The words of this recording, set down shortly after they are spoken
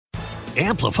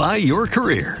Amplify your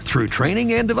career through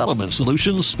training and development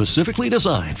solutions specifically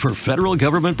designed for federal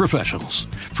government professionals.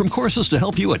 From courses to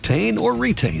help you attain or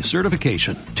retain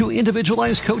certification, to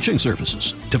individualized coaching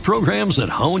services, to programs that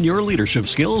hone your leadership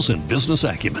skills and business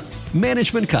acumen,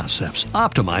 Management Concepts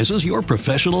optimizes your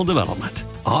professional development.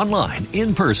 Online,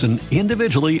 in person,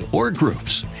 individually, or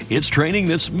groups, it's training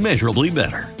that's measurably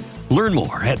better. Learn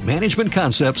more at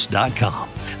managementconcepts.com.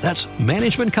 That's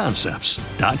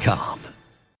managementconcepts.com.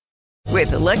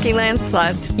 With the Lucky Land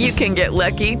Slots, you can get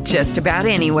lucky just about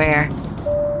anywhere.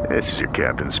 This is your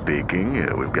captain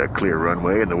speaking. We've got clear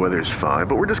runway and the weather's fine,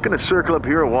 but we're just going to circle up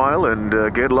here a while and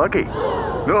get lucky.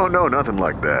 No, nothing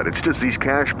like that. It's just these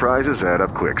cash prizes add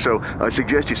up quick. So I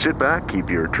suggest you sit back, keep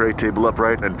your tray table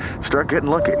upright, and start getting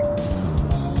lucky.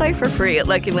 Play for free at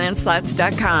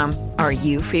LuckyLandSlots.com. Are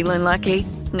you feeling lucky?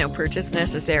 No purchase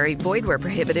necessary. Void where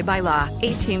prohibited by law.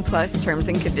 18 plus terms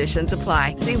and conditions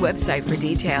apply. See website for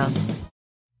details.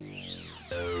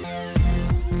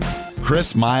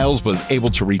 Chris Miles was able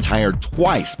to retire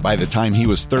twice by the time he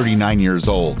was 39 years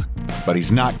old. But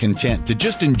he's not content to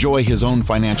just enjoy his own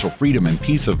financial freedom and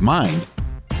peace of mind.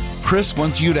 Chris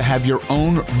wants you to have your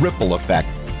own ripple effect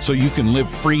so you can live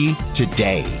free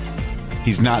today.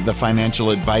 He's not the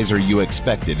financial advisor you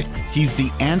expected. He's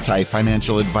the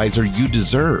anti-financial advisor you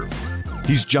deserve.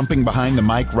 He's jumping behind the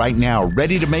mic right now,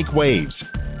 ready to make waves.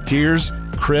 Here's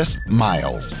Chris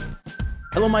Miles.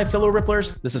 Hello, my fellow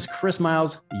Ripplers. This is Chris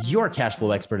Miles, your cash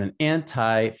flow expert and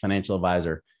anti-financial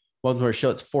advisor. Welcome to our show.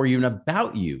 It's for you and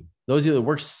about you. Those of you that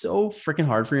work so freaking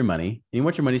hard for your money, and you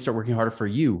want your money to start working harder for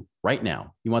you right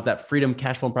now. You want that freedom,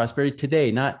 cash flow, and prosperity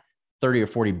today, not 30 or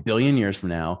 40 billion years from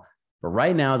now. But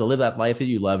right now, to live that life that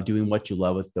you love, doing what you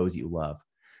love with those you love.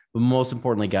 But most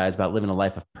importantly, guys, about living a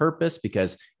life of purpose,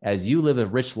 because as you live a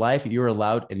rich life, you're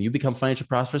allowed and you become financially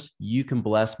prosperous, you can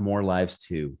bless more lives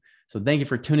too. So thank you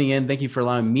for tuning in. Thank you for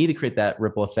allowing me to create that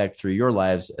ripple effect through your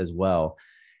lives as well.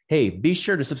 Hey, be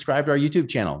sure to subscribe to our YouTube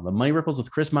channel, the Money Ripples with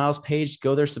Chris Miles page.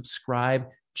 Go there, subscribe,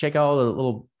 check out all the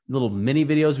little mini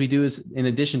videos we do in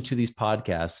addition to these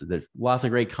podcasts. There's lots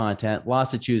of great content, lots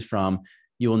to choose from.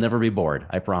 You will never be bored,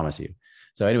 I promise you.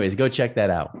 So anyways, go check that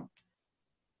out.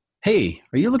 Hey,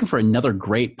 are you looking for another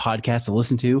great podcast to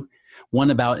listen to?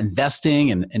 One about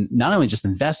investing and not only just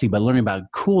investing, but learning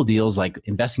about cool deals like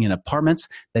investing in apartments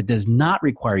that does not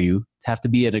require you to have to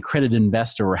be an accredited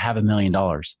investor or have $1 million.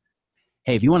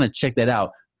 Hey, if you want to check that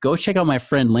out, go check out my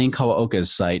friend Lane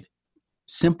Kawaoka's site,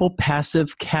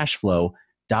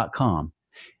 simplepassivecashflow.com.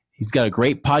 He's got a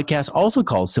great podcast also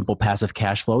called Simple Passive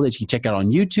Cashflow that you can check out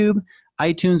on YouTube,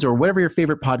 iTunes, or whatever your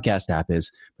favorite podcast app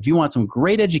is. If you want some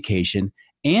great education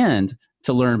and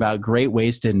to learn about great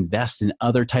ways to invest in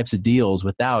other types of deals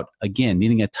without, again,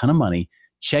 needing a ton of money,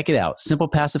 check it out,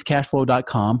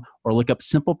 simplepassivecashflow.com, or look up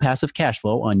Simple Passive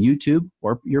Cashflow on YouTube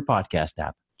or your podcast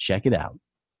app. Check it out.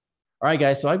 All right,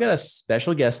 guys. So I've got a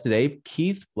special guest today,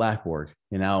 Keith Blackborg.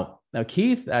 Now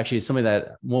Keith actually is somebody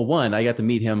that, well, one, I got to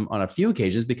meet him on a few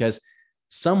occasions because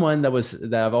someone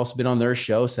that I've also been on their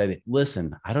show said,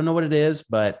 listen, I don't know what it is,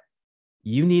 but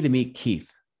you need to meet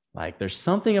Keith. Like there's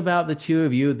something about the two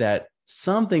of you that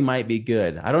something might be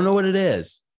good. I don't know what it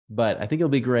is, but I think it'll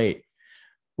be great.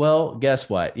 Well, guess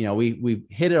what? We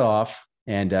hit it off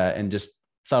and just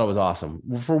thought it was awesome.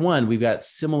 For one, we've got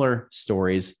similar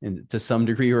stories to some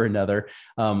degree or another.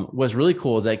 What's really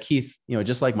cool is that Keith,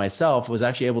 just like myself, was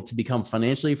actually able to become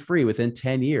financially free within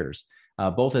 10 years,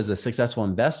 both as a successful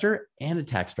investor and a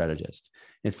tax strategist.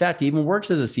 In fact, he even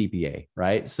works as a CPA,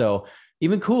 right? So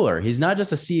even cooler, he's not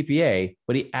just a CPA,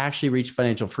 but he actually reached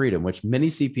financial freedom, which many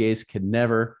CPAs could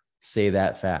never say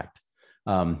that fact.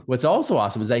 What's also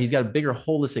awesome is that he's got a bigger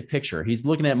holistic picture. He's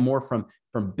looking at more from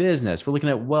business. We're looking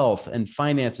at wealth and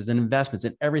finances and investments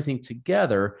and everything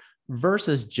together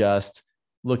versus just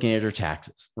looking at your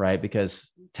taxes, right?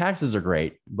 Because taxes are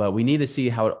great, but we need to see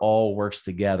how it all works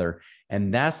together.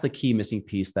 And that's the key missing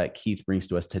piece that Keith brings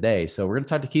to us today. So we're going to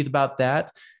talk to Keith about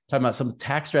that, talking about some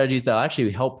tax strategies that will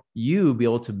actually help you be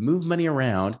able to move money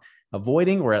around,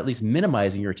 avoiding or at least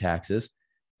minimizing your taxes,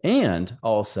 and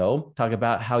also talk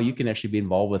about how you can actually be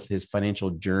involved with his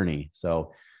financial journey.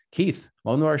 So Keith,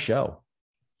 welcome to our show.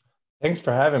 Thanks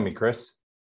for having me, Chris.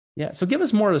 Yeah. So give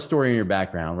us more of the story in your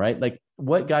background, right? Like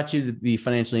what got you to be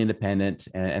financially independent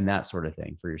and that sort of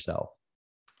thing for yourself?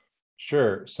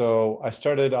 Sure. So I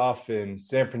started off in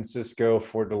San Francisco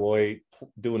for Deloitte,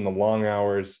 doing the long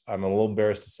hours. I'm a little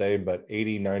embarrassed to say, but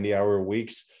 80, 90-hour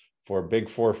weeks for a big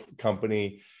four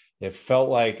company. It felt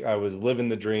like I was living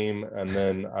the dream. And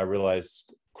then I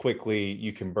realized quickly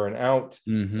you can burn out.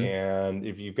 Mm-hmm. And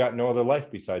if you've got no other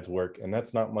life besides work, and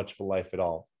that's not much of a life at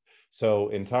all. So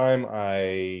in time,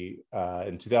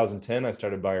 in 2010, I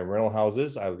started buying rental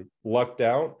houses. I lucked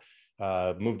out,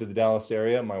 moved to the Dallas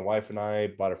area. My wife and I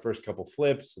bought our first couple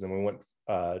flips, and then we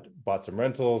bought some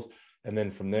rentals. And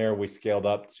then from there, we scaled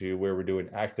up to where we're doing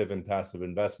active and passive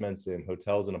investments in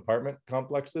hotels and apartment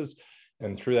complexes.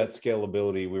 And through that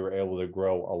scalability, we were able to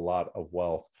grow a lot of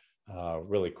wealth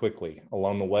really quickly.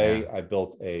 Along the way, I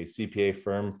built a CPA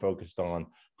firm focused on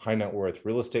high net worth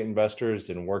real estate investors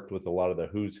and worked with a lot of the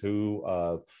who's who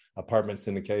of apartment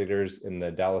syndicators in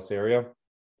the Dallas area.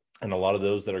 And a lot of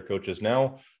those that are coaches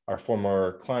now are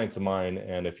former clients of mine.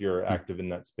 And if you're active in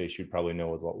that space, you'd probably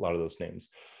know a lot of those names.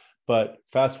 But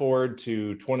fast forward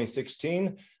to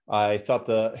 2016, I thought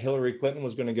the Hillary Clinton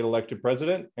was going to get elected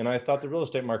president, and I thought the real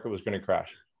estate market was going to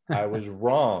crash. I was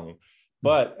wrong.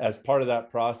 But as part of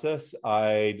that process,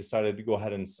 I decided to go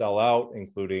ahead and sell out,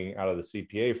 including out of the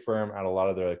CPA firm, out of a lot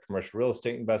of the commercial real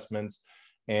estate investments.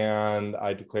 And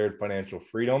I declared financial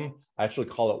freedom. I actually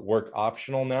call it work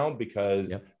optional now,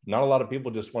 because not a lot of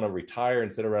people just want to retire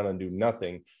and sit around and do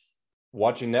nothing.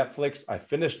 Watching Netflix, I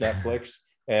finished Netflix,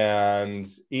 and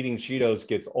eating Cheetos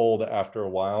gets old after a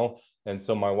while. And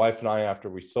so my wife and I, after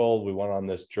we sold, we went on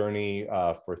this journey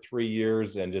for 3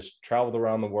 years and just traveled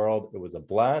around the world. It was a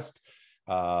blast.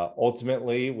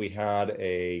 Ultimately, we had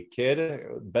a kid,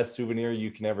 best souvenir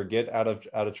you can ever get out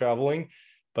of traveling.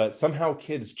 But somehow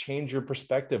kids change your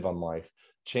perspective on life,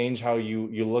 change how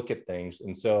you look at things.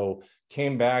 And so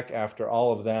came back after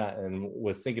all of that and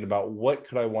was thinking about, what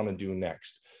could I want to do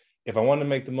next? If I want to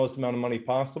make the most amount of money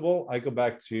possible, I go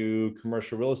back to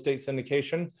commercial real estate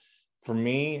syndication. For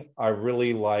me, I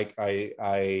really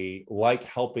I like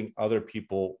helping other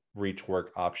people reach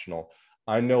work optional.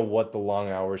 I know what the long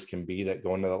hours can be that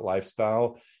go into that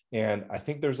lifestyle. And I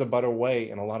think there's a better way,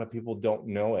 and a lot of people don't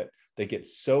know it. They get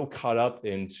so caught up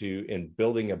in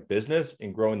building a business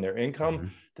and growing their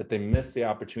income that they miss the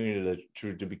opportunity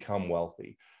to become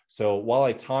wealthy. So while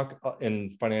I talk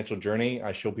in financial journey,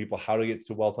 I show people how to get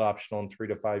to wealth optional in 3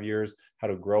 to 5 years, how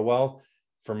to grow wealth.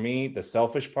 For me, the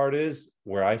selfish part is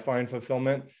where I find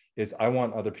fulfillment is I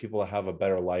want other people to have a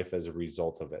better life as a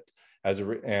result of it.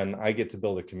 And I get to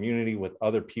build a community with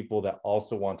other people that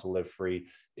also want to live free.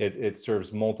 It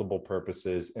serves multiple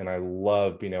purposes. And I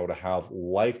love being able to have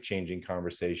life-changing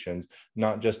conversations,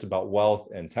 not just about wealth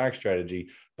and tax strategy,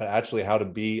 but actually how to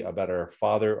be a better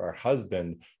father or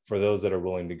husband for those that are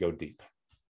willing to go deep.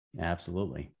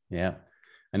 Absolutely. Yeah.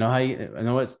 I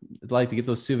know what it's like to get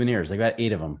those souvenirs. I got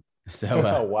 8 of them. So,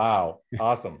 oh, wow.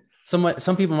 Awesome.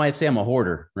 Some people might say I'm a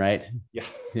hoarder, right?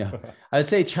 Yeah. I'd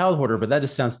say child hoarder, but that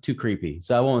just sounds too creepy.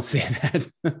 So I won't say that.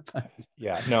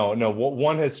 Yeah, no.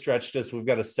 One has stretched us. We've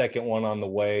got a second one on the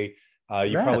way.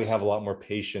 You probably have a lot more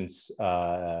patience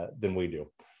than we do.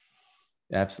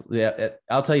 Absolutely. Yeah.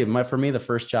 I'll tell you, for me, the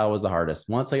first child was the hardest.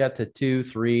 Once I got to 2,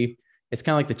 3, it's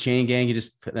kind of like the chain gang. You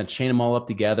just chain them all up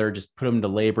together, just put them to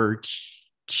labor,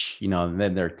 and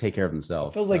then they're take care of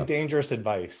themselves. It feels like dangerous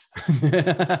advice.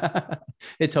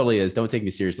 It totally is. Don't take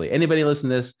me seriously. Anybody listen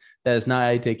to this, that is not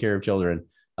how you take care of children.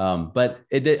 But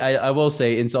it did, I will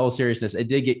say, in all seriousness, it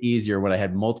did get easier when I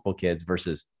had multiple kids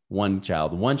versus one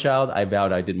child. One child, I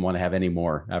vowed I didn't want to have any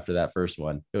more after that first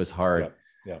one. It was hard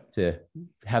to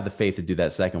have the faith to do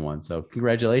that second one. So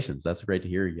congratulations. That's great to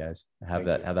hear you guys have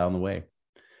that on the way.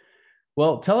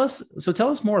 Well, tell us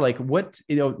more, like what,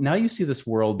 now you see this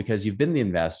world because you've been the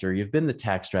investor, you've been the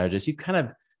tax strategist, you've kind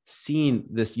of seen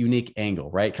this unique angle,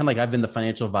 right? Kind of like I've been the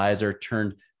financial advisor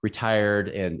turned retired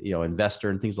and, investor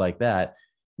and things like that.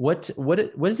 What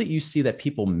is it you see that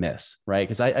people miss, right?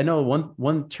 Because I know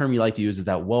one term you like to use is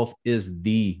that wealth is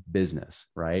the business,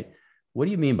 right? What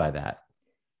do you mean by that?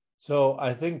 So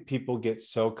I think people get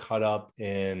so caught up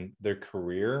in their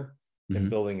career and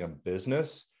building a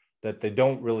business that they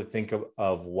don't really think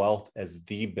of wealth as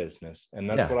the business. And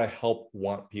that's what I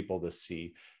want people to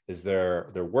see is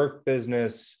their work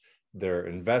business, their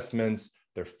investments,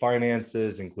 their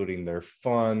finances, including their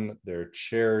fun, their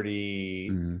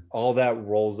charity, all that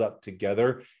rolls up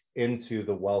together into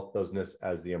the wealth business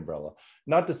as the umbrella.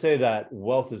 Not to say that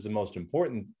wealth is the most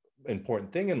important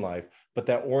thing in life, but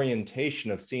that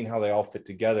orientation of seeing how they all fit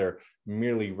together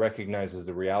merely recognizes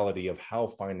the reality of how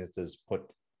finances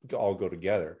all go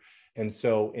together. And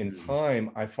so in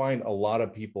time, I find a lot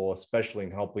of people, especially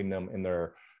in helping them in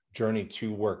their journey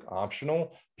to work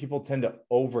optional, people tend to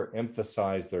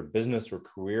overemphasize their business or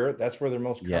career. That's where they're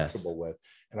most comfortable with.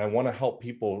 And I want to help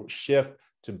people shift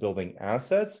to building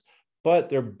assets, but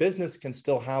their business can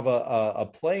still have a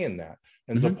play in that.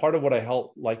 And so part of what I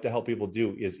like to help people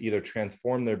do is either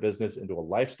transform their business into a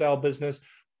lifestyle business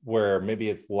where maybe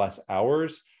it's less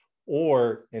hours,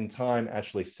 or in time,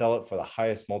 actually sell it for the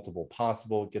highest multiple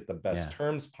possible, get the best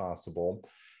terms possible,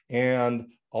 and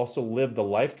also live the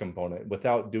life component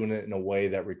without doing it in a way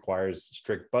that requires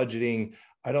strict budgeting.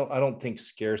 I don't think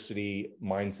scarcity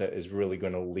mindset is really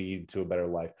going to lead to a better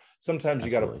life. Sometimes you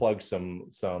got to plug some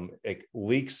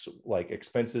leaks, like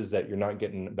expenses that you're not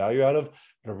getting value out of.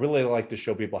 But I really like to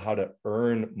show people how to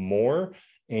earn more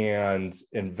and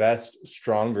invest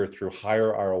stronger through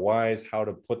higher ROIs, how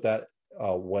to put that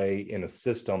way in a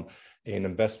system, an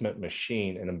investment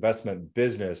machine, an investment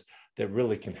business that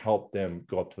really can help them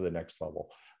go up to the next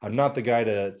level. I'm not the guy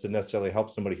to necessarily help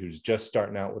somebody who's just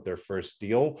starting out with their first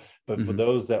deal, but for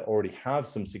those that already have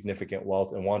some significant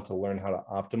wealth and want to learn how to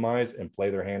optimize and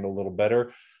play their hand a little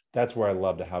better, that's where I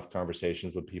love to have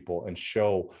conversations with people and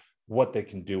show what they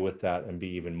can do with that and be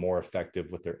even more effective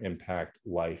with their impact,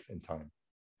 life, and time.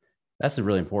 That's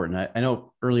really important. I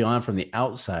know early on from the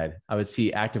outside, I would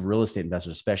see active real estate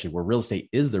investors, especially where real estate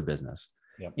is their business,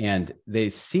 and they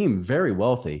seem very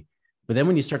wealthy. But then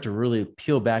when you start to really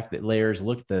peel back the layers,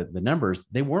 look at the numbers,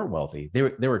 they weren't wealthy. They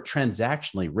were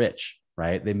transactionally rich,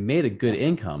 right? They made a good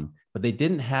income, but they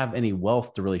didn't have any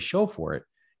wealth to really show for it.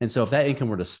 And so if that income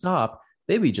were to stop,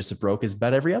 they'd be just as broke as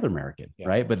about every other American,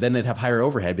 right? But then they'd have higher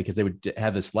overhead because they would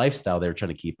have this lifestyle they were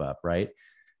trying to keep up, right?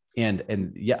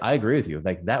 And yeah, I agree with you.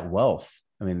 Like that wealth,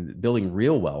 I mean, building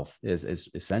real wealth is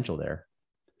essential there.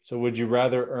 So would you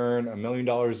rather earn $1 million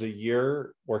a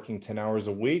year working 10 hours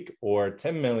a week or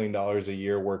 $10 million a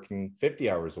year working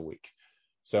 50 hours a week?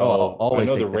 So I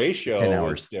know the ratio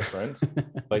is different,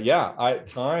 but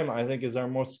time I think is our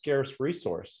most scarce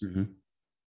resource.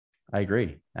 I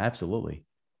agree. Absolutely.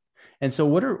 And so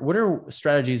what are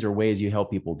strategies or ways you help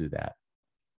people do that?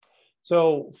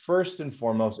 So first and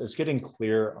foremost, it's getting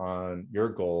clear on your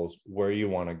goals, where you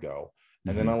want to go.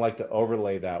 And then I like to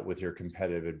overlay that with your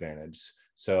competitive advantage.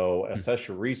 So assess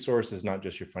your resources, not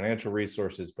just your financial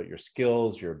resources, but your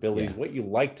skills, your abilities, what you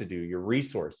like to do, your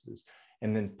resources,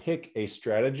 and then pick a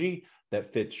strategy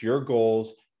that fits your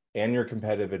goals and your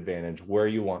competitive advantage, where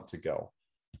you want to go.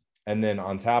 And then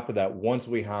on top of that, once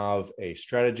we have a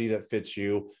strategy that fits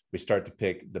you, we start to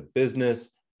pick the business,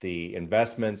 the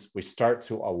investments, we start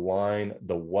to align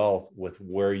the wealth with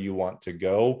where you want to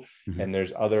go. And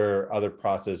there's other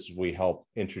processes we help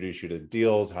introduce you to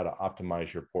deals, how to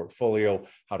optimize your portfolio,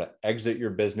 how to exit your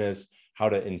business, how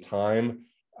to in time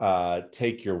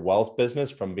take your wealth business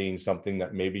from being something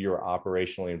that maybe you're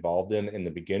operationally involved in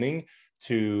the beginning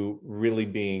to really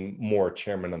being more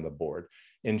chairman on the board.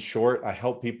 In short, I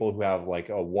help people who have like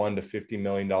a $1 to $50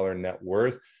 million net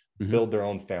worth build their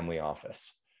own family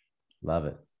office. Love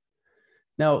it.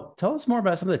 Now, tell us more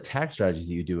about some of the tax strategies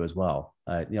that you do as well.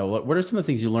 What are some of the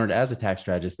things you learned as a tax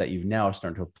strategist that you've now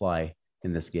starting to apply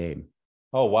in this game?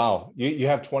 Oh, wow. You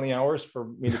have 20 hours for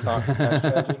me to talk tax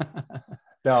strategy?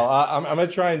 No, I'm going to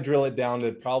try and drill it down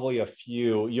to probably a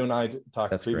few. You and I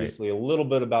talked previously a little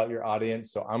bit about your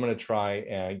audience. So I'm going to try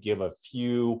and give a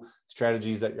few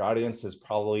strategies that your audience has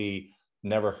probably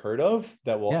never heard of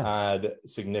that will add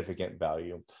significant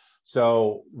value.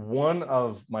 So one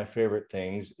of my favorite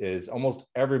things is almost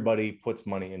everybody puts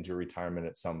money into retirement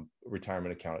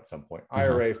account at some point.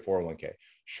 IRA, 401k,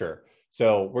 sure.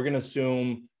 So we're going to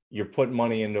assume you're putting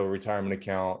money into a retirement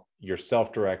account. You're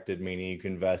self-directed, meaning you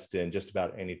can invest in just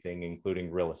about anything, including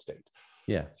real estate.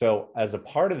 Yeah. So as a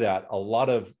part of that, a lot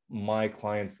of my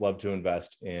clients love to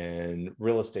invest in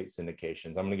real estate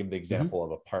syndications. I'm going to give the example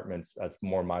of apartments. That's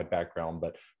more my background,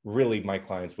 but really my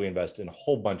clients, we invest in a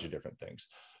whole bunch of different things.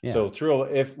 Yeah. So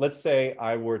if let's say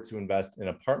I were to invest in an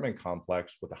apartment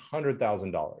complex with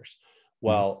 $100,000,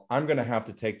 well, I'm going to have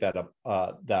to take that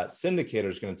that syndicator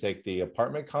is going to take the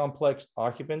apartment complex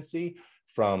occupancy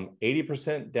from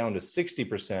 80% down to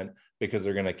 60% because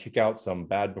they're going to kick out some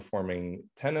bad performing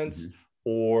tenants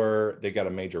or they got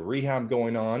a major rehab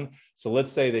going on. So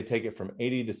let's say they take it from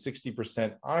 80 to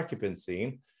 60%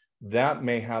 occupancy. That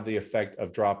may have the effect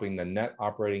of dropping the net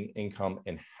operating income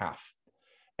in half.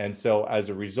 And so as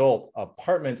a result,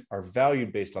 apartments are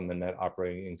valued based on the net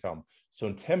operating income.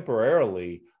 So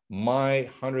temporarily, my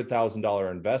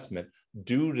 $100,000 investment,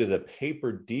 due to the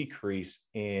paper decrease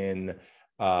in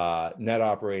net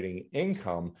operating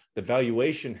income, the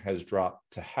valuation has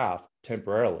dropped to half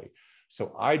temporarily.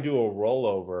 So I do a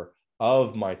rollover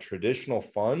of my traditional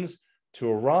funds to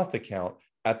a Roth account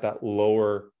at that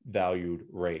lower valued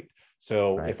rate.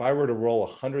 So if I were to roll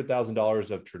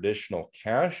 $100,000 of traditional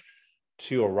cash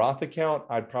to a Roth account,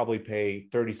 I'd probably pay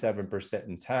 37%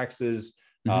 in taxes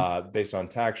based on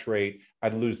tax rate.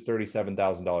 I'd lose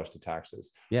 $37,000 to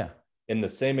taxes. Yeah. In the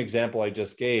same example I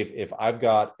just gave, if I've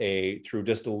got through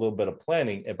just a little bit of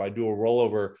planning, if I do a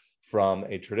rollover from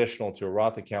a traditional to a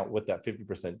Roth account with that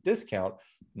 50% discount,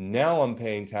 now I'm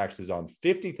paying taxes on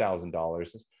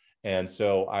 $50,000. And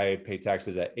so I pay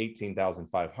taxes at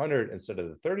 $18,500 instead of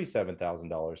the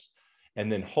 $37,000.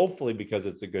 And then hopefully, because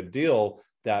it's a good deal,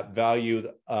 that value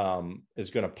is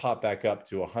going to pop back up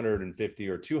to $150,000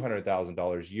 or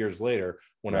 $200,000 years later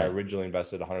when I originally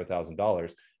invested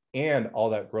 $100,000. And all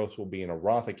that growth will be in a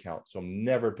Roth account. So I'm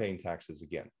never paying taxes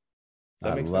again. Does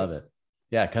that make sense? I love it.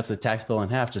 Yeah, it cuts the tax bill in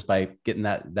half just by getting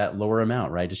that lower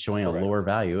amount, right? Just showing a lower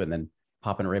value and then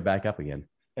popping it right back up again.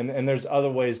 And there's other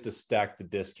ways to stack the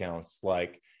discounts,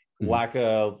 like lack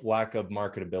of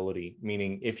marketability,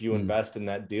 meaning if you invest in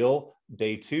that deal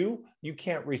day two, you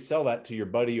can't resell that to your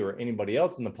buddy or anybody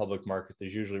else in the public market.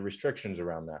 There's usually restrictions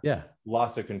around that. Yeah.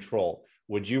 Loss of control.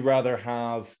 Would you rather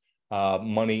have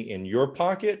money in your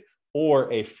pocket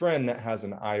or a friend that has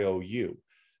an IOU?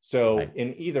 So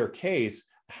in either case,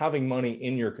 having money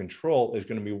in your control is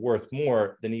going to be worth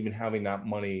more than even having that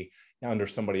money under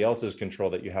somebody else's control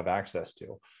that you have access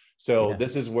to. So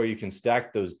this is where you can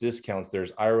stack those discounts.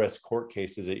 There's IRS court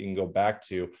cases that you can go back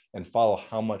to and follow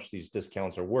how much these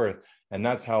discounts are worth. And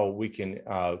that's how we can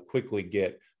quickly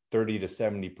get 30 to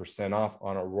 70% off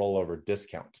on a rollover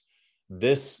discount.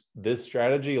 This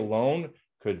strategy alone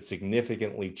could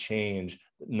significantly change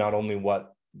not only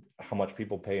how much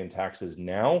people pay in taxes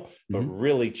now, but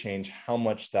really change how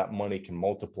much that money can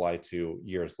multiply to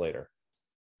years later.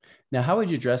 Now, how would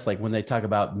you address, like, when they talk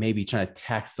about maybe trying to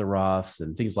tax the Roths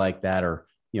and things like that, or,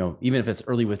 even if it's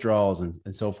early withdrawals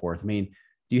and so forth? I mean,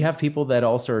 do you have people that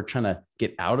also are trying to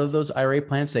get out of those IRA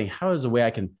plans, saying, how is a way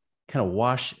I can kind of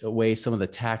wash away some of the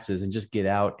taxes and just get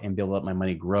out and be able to let my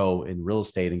money grow in real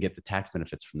estate and get the tax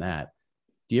benefits from that?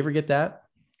 Do you ever get that?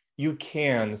 You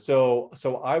can. So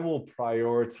I will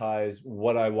prioritize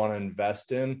what I want to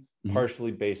invest in,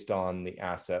 partially based on the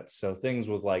assets. So things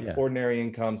with ordinary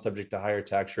income subject to higher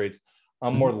tax rates,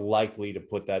 I'm more likely to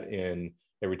put that in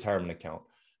a retirement account.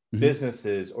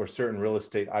 Businesses or certain real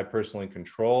estate I personally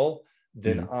control,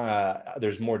 then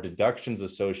there's more deductions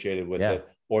associated with it,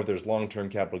 or if there's long-term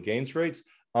capital gains rates,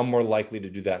 I'm more likely to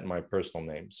do that in my personal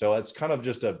name. So it's kind of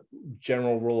just a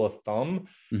general rule of thumb,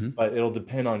 but it'll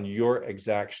depend on your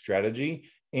exact strategy.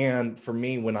 And for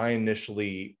me, when I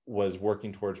initially was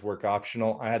working towards work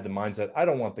optional, I had the mindset, I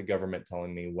don't want the government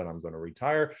telling me when I'm going to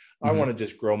retire. I want to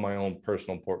just grow my own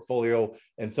personal portfolio.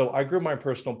 And so I grew my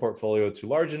personal portfolio to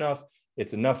large enough.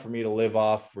 It's enough for me to live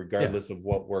off regardless of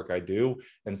what work I do.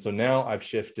 And so now I've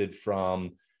shifted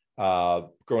from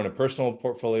growing a personal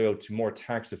portfolio to more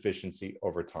tax efficiency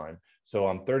over time. So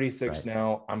I'm 36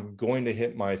 now. I'm going to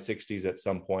hit my 60s at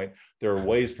some point. There are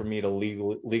ways for me to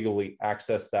legally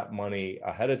access that money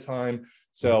ahead of time.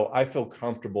 So I feel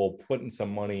comfortable putting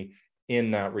some money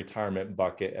in that retirement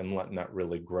bucket and letting that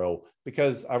really grow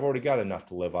because I've already got enough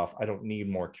to live off. I don't need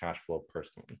more cash flow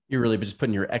personally. You're really just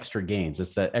putting your extra gains.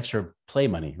 It's the extra play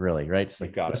money, really, right? It's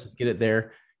like, let's just get it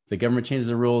there. The government changes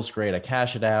the rules. Great. I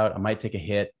cash it out. I might take a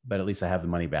hit, but at least I have the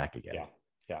money back again.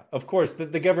 Yeah. Of course,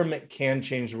 the government can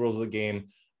change the rules of the game.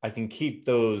 I can keep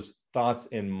those thoughts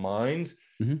in mind,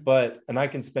 and I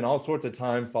can spend all sorts of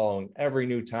time following every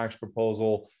new tax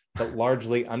proposal, but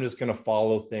largely I'm just going to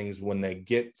follow things when they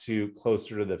get to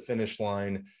closer to the finish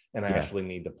line and I actually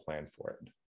need to plan for it.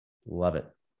 Love it.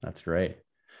 That's great.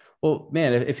 Well,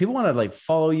 man, if people want to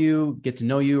follow you, get to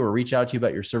know you, or reach out to you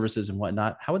about your services and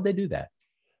whatnot, how would they do that?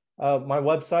 My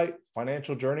website,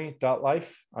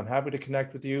 financialjourney.life. I'm happy to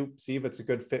connect with you, see if it's a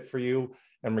good fit for you.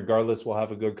 And regardless, we'll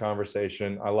have a good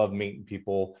conversation. I love meeting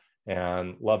people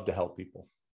and love to help people.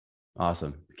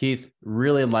 Awesome. Keith,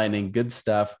 really enlightening, good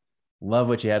stuff. Love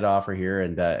what you had to offer here.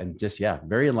 And just,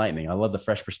 very enlightening. I love the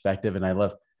fresh perspective. And I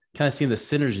love kind of seeing the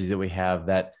synergies that we have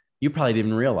that you probably didn't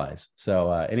even realize.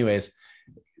 So anyways,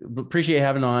 appreciate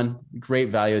having on. Great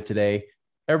value today.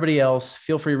 Everybody else,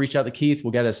 feel free to reach out to Keith.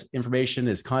 We'll get his information,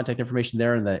 his contact information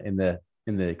there in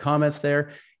the comments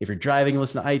there. If you're driving,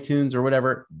 listen to iTunes or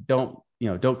whatever, don't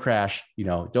crash,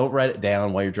 don't write it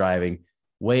down while you're driving.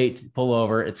 Wait, pull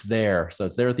over. It's there. So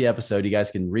it's there at the episode. You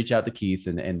guys can reach out to Keith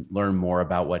and learn more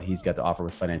about what he's got to offer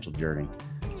with Financial Journey.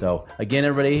 So again,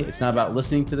 everybody, it's not about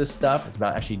listening to this stuff. It's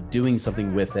about actually doing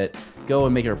something with it. Go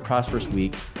and make it a prosperous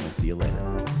week. We'll see you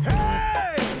later.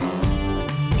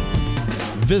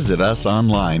 Visit us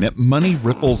online at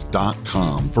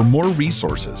moneyripples.com for more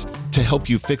resources to help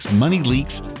you fix money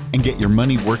leaks and get your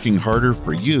money working harder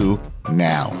for you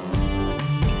now.